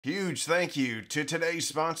Huge thank you to today's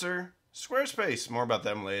sponsor, Squarespace. More about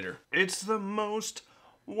them later. It's the most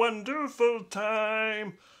wonderful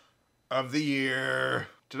time of the year.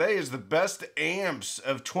 Today is the best amps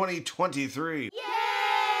of 2023. Yay!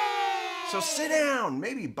 So sit down,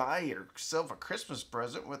 maybe buy yourself a Christmas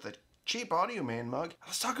present with a cheap Audio Man mug.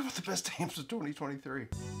 Let's talk about the best amps of 2023.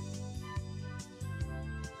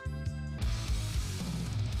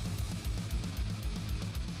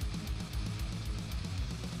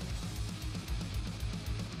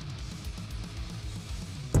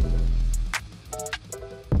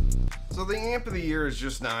 So the amp of the year is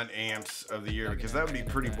just not amps of the year, because that would be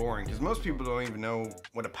pretty boring, because most people don't even know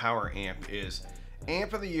what a power amp is.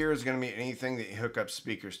 Amp of the year is going to be anything that you hook up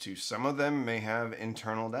speakers to. Some of them may have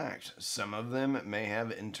internal DACs. Some of them may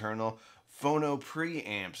have internal phono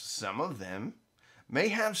preamps. Some of them may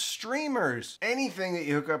have streamers. Anything that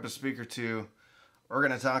you hook up a speaker to, we're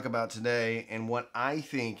going to talk about today, and what I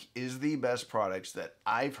think is the best products that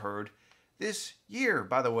I've heard this year.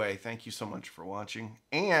 By the way, thank you so much for watching,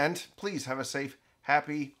 and please have a safe,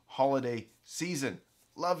 happy holiday season.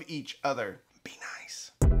 Love each other. Be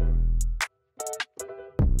nice.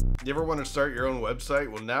 You ever want to start your own website?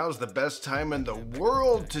 Well, now's the best time in the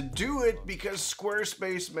world to do it, because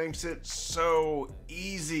Squarespace makes it so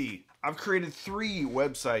easy. I've created 3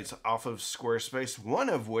 websites off of Squarespace, one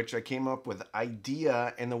of which I came up with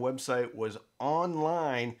idea, and the website was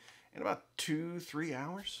online in about 2-3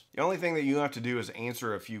 hours. The only thing that you have to do is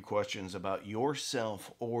answer a few questions about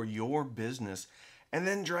yourself or your business, and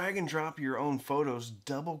then drag and drop your own photos,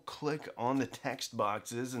 double click on the text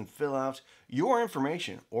boxes, and fill out your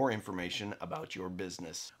information or information about your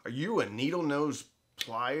business. Are you a needle nose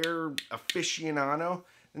plier aficionado?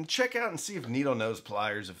 Then check out and see if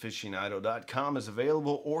needlenoseplyersaficionado.com is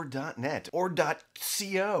available, or .net, or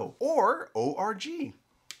 .co, or .org.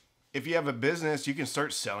 If you have a business, you can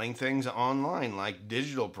start selling things online, like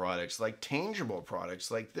digital products, like tangible products,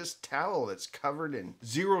 like this towel that's covered in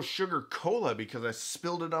zero sugar cola because I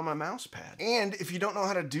spilled it on my mouse pad. And if you don't know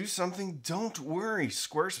how to do something, don't worry.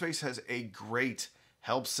 Squarespace has a great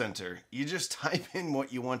help center. You just type in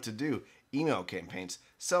what you want to do. Email campaigns,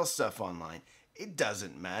 sell stuff online. It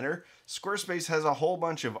doesn't matter. Squarespace has a whole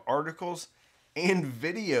bunch of articles and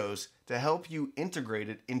videos to help you integrate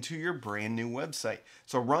it into your brand new website.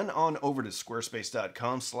 So run on over to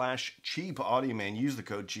squarespace.com/cheapaudioman. Use the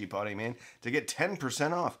code cheapaudioman to get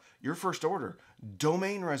 10% off your first order,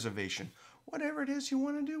 domain reservation, whatever it is you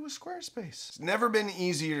want to do with Squarespace. It's never been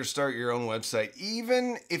easier to start your own website,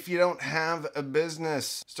 even if you don't have a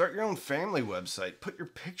business. Start your own family website. Put your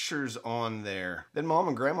pictures on there. Then mom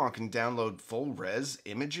and grandma can download full res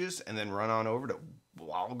images and then run on over to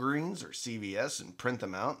Walgreens or CVS and print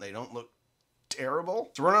them out. They don't look terrible.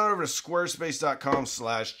 So run on over to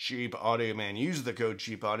squarespace.com/cheapaudioman. Use the code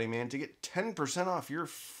cheapaudioman to get 10% off your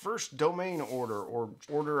first domain order or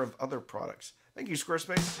order of other products. Thank you,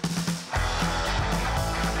 Squarespace.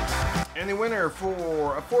 And the winner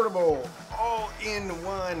for affordable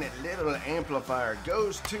all-in-one little amplifier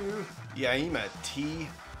goes to the AIYMA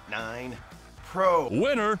T9 Pro.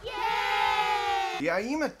 Winner! Yay! The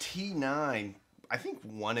AIYMA T9, I think,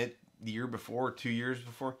 won it the year before, 2 years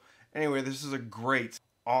before. Anyway, this is a great,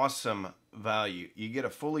 awesome value. You get a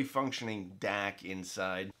fully functioning DAC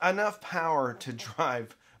inside, enough power to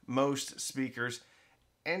drive most speakers,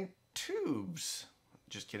 and tubes.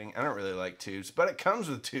 Just kidding, I don't really like tubes, but it comes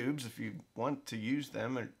with tubes if you want to use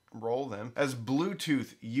them and roll them. As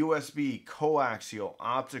Bluetooth, USB, coaxial,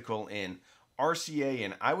 optical in, RCA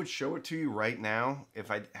in. I would show it to you right now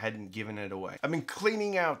if I hadn't given it away. I've been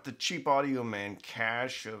cleaning out the Cheap Audio Man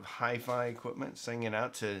cache of hi-fi equipment, sending it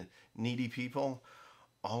out to needy people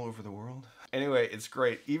all over the world. Anyway, it's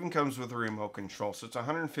great. Even comes with a remote control. So it's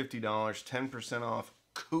 $150, 10% off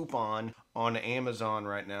coupon on Amazon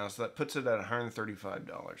right now. So that puts it at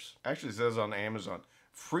 $135. Actually, it says on Amazon,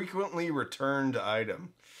 frequently returned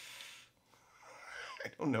item. I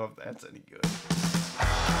don't know if that's any good.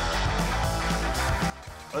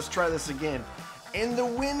 Let's try this again. And the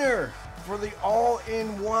winner for the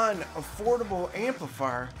all-in-one affordable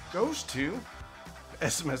amplifier goes to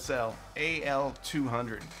SMSL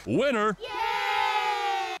AL200. Winner! Yay!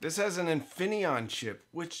 This has an Infineon chip,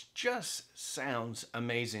 which just sounds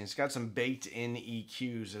amazing. It's got some baked-in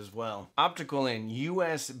EQs as well. Optical in,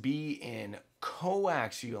 USB in,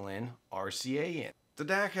 coaxial in, RCA in. The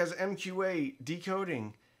DAC has MQA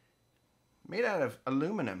decoding, made out of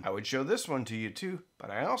aluminum. I would show this one to you too, but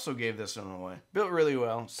I also gave this one away. Built really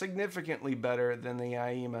well, significantly better than the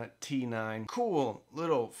AIYMA T9. Cool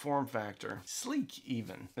little form factor, sleek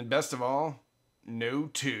even. And best of all, no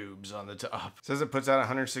tubes on the top. It says it puts out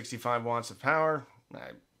 165 watts of power.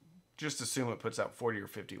 I just assume it puts out 40 or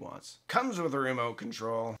 50 watts. Comes with a remote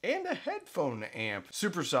control and a headphone amp.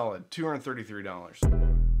 Super solid, $233.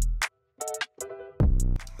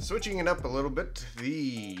 Switching it up a little bit,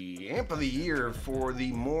 the amp of the year for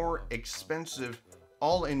the more expensive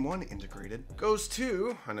all-in-one integrated goes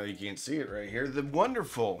to, I know you can't see it right here, the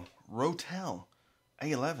wonderful Rotel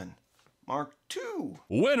A11 Mark II.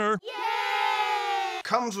 Winner! Yay!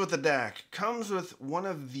 Comes with a DAC, comes with one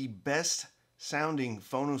of the best sounding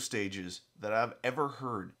phono stages that I've ever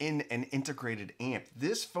heard in an integrated amp.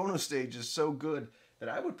 This phono stage is so good that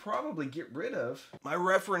I would probably get rid of my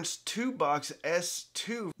reference 2-box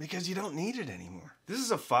S2 because you don't need it anymore. This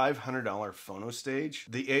is a $500 phono stage.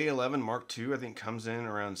 The A11 Mark II I think comes in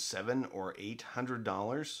around $700 or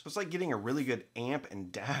 $800. So it's like getting a really good amp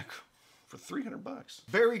and DAC for 300 bucks.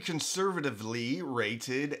 Very conservatively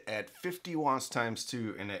rated at 50 watts times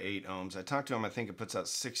 2 into 8 ohms. I talked to him, I think it puts out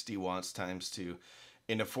 60 watts times 2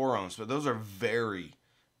 into 4 ohms, but those are very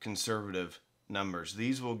conservative numbers.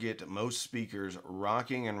 These will get most speakers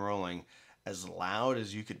rocking and rolling as loud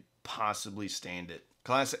as you could possibly stand it.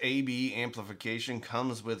 Class AB amplification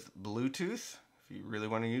comes with Bluetooth, if you really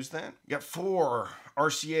want to use that. You got 4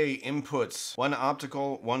 RCA inputs, 1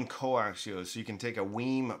 optical, 1 coaxial, so you can take a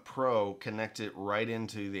Weem Pro, connect it right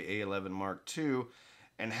into the A11 Mark II,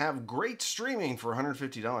 and have great streaming for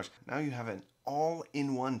 $150. Now you have an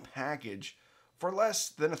all-in-one package for less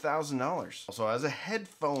than $1,000. Also has a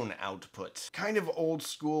headphone output. Kind of old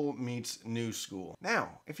school meets new school.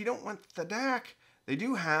 Now, if you don't want the DAC, they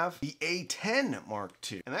do have the A10 Mark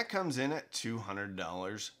II, and that comes in at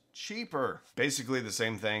 $200 cheaper. Basically the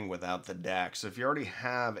same thing without the DAC. So if you already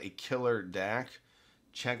have a killer DAC,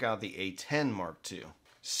 check out the A10 Mark II.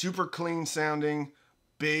 Super clean sounding,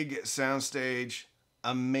 big soundstage,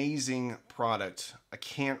 amazing product. I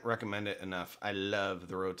can't recommend it enough. I love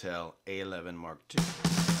the Rotel A11 Mark II.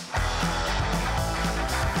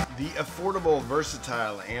 The affordable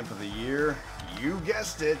versatile amp of the year, you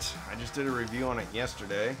guessed it. I just did a review on it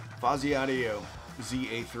yesterday. Fozzy Audio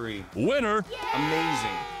ZA3. Winner!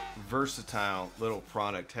 Amazing, versatile little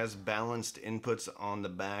product. Has balanced inputs on the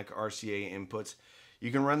back, RCA inputs.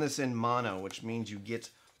 You can run this in mono, which means you get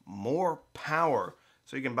more power.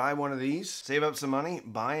 So you can buy one of these, save up some money,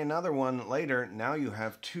 buy another one later. Now you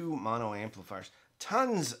have 2 mono amplifiers.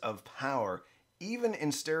 Tons of power, even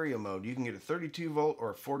in stereo mode. You can get a 32 volt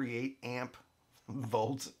or a 48 amp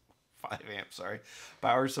volts, 5 amp, sorry,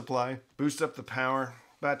 power supply. Boost up the power.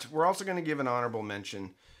 But we're also going to give an honorable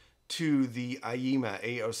mention to the IEMA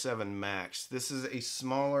A07 Max. This is a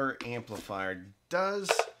smaller amplifier.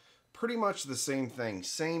 Does pretty much the same thing.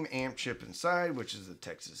 Same amp chip inside, which is the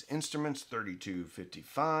Texas Instruments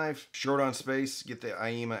 3255. Short on space, get the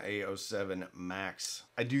IEMA A07 Max.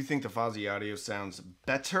 I do think the Fozzy Audio sounds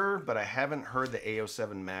better, but I haven't heard the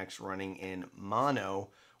A07 Max running in mono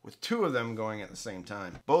with 2 of them going at the same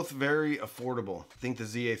time. Both very affordable. I think the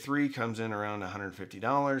ZA3 comes in around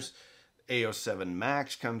 $150. A07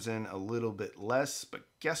 Max comes in a little bit less, but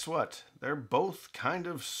guess what? They're both kind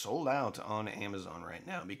of sold out on Amazon right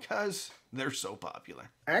now because they're so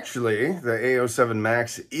popular. Actually, the A07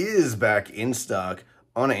 Max is back in stock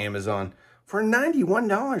on Amazon for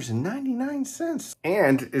 $91.99.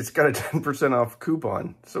 And it's got a 10% off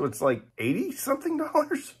coupon, so it's like 80-something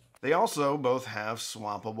dollars. They also both have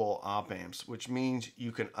swappable op amps, which means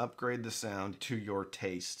you can upgrade the sound to your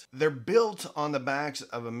taste. They're built on the backs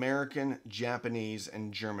of American, Japanese,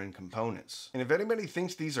 and German components. And if anybody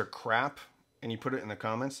thinks these are crap and you put it in the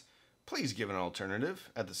comments, please give an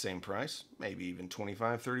alternative at the same price, maybe even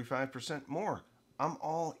 25-35% more. I'm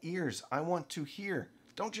all ears. I want to hear.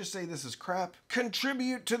 Don't just say this is crap.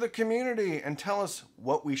 Contribute to the community and tell us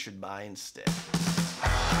what we should buy instead.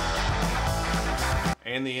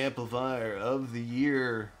 And the amplifier of the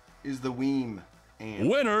year is the Weem amp.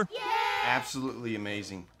 Winner! Yeah! Absolutely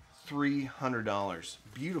amazing. $300.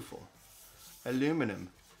 Beautiful. Aluminum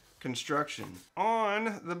construction.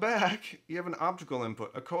 On the back, you have an optical input,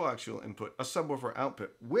 a coaxial input, a subwoofer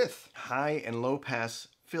output with high and low pass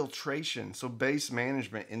filtration, so bass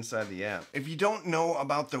management inside the app. If you don't know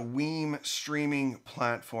about the Weem streaming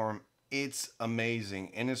platform, it's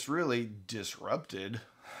amazing, and it's really disrupted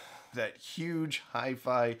that huge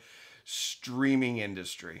hi-fi streaming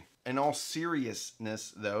industry. In all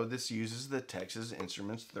seriousness, though, this uses the Texas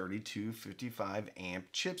Instruments 3255 amp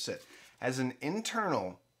chipset. Has an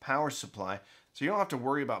internal power supply, so you don't have to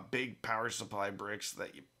worry about big power supply bricks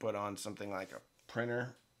that you put on something like a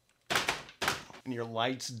printer and your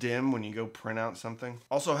lights dim when you go print out something.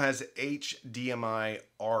 Also has HDMI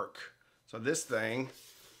ARC. So this thing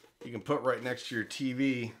you can put right next to your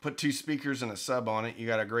TV, put 2 speakers and a sub on it. You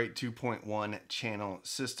got a great 2.1 channel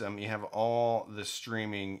system. You have all the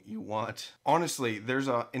streaming you want. Honestly, there's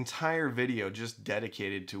an entire video just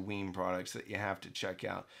dedicated to Weem products that you have to check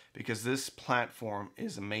out because this platform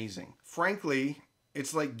is amazing. Frankly,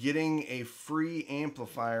 it's like getting a free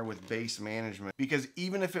amplifier with bass management because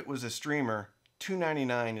even if it was a streamer,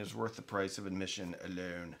 $299 is worth the price of admission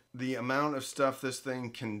alone. The amount of stuff this thing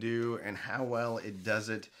can do and how well it does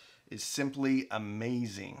it is simply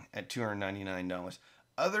amazing at $299.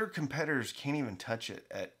 Other competitors can't even touch it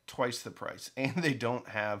at twice the price, and they don't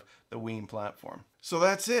have the Weem platform. So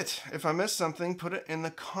that's it. If I missed something, put it in the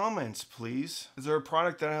comments, please. Is there a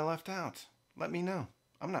product that I left out? Let me know.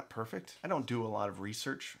 I'm not perfect. I don't do a lot of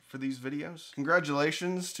research for these videos.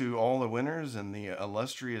 Congratulations to all the winners in the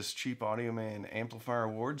illustrious Cheap Audio Man Amplifier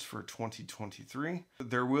Awards for 2023.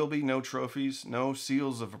 There will be no trophies, no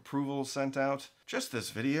seals of approval sent out, just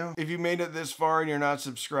this video. If you made it this far and you're not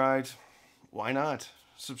subscribed, why not?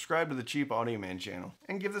 Subscribe to the Cheap Audio Man channel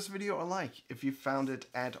and give this video a like if you found it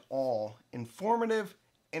at all informative,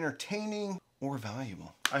 entertaining, or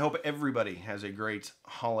valuable. I hope everybody has a great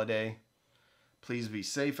holiday. Please be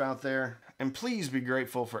safe out there, and please be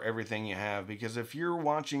grateful for everything you have, because if you're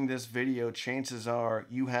watching this video, chances are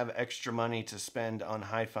you have extra money to spend on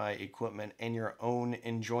hi-fi equipment and your own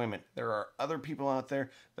enjoyment. There are other people out there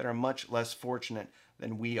that are much less fortunate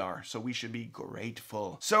than we are, so we should be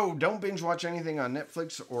grateful. So don't binge watch anything on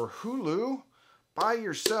Netflix or Hulu. Buy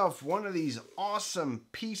yourself one of these awesome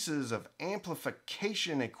pieces of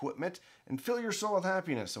amplification equipment and fill your soul with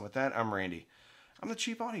happiness. And with that, I'm Randy. I'm the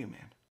Cheap Audio Man.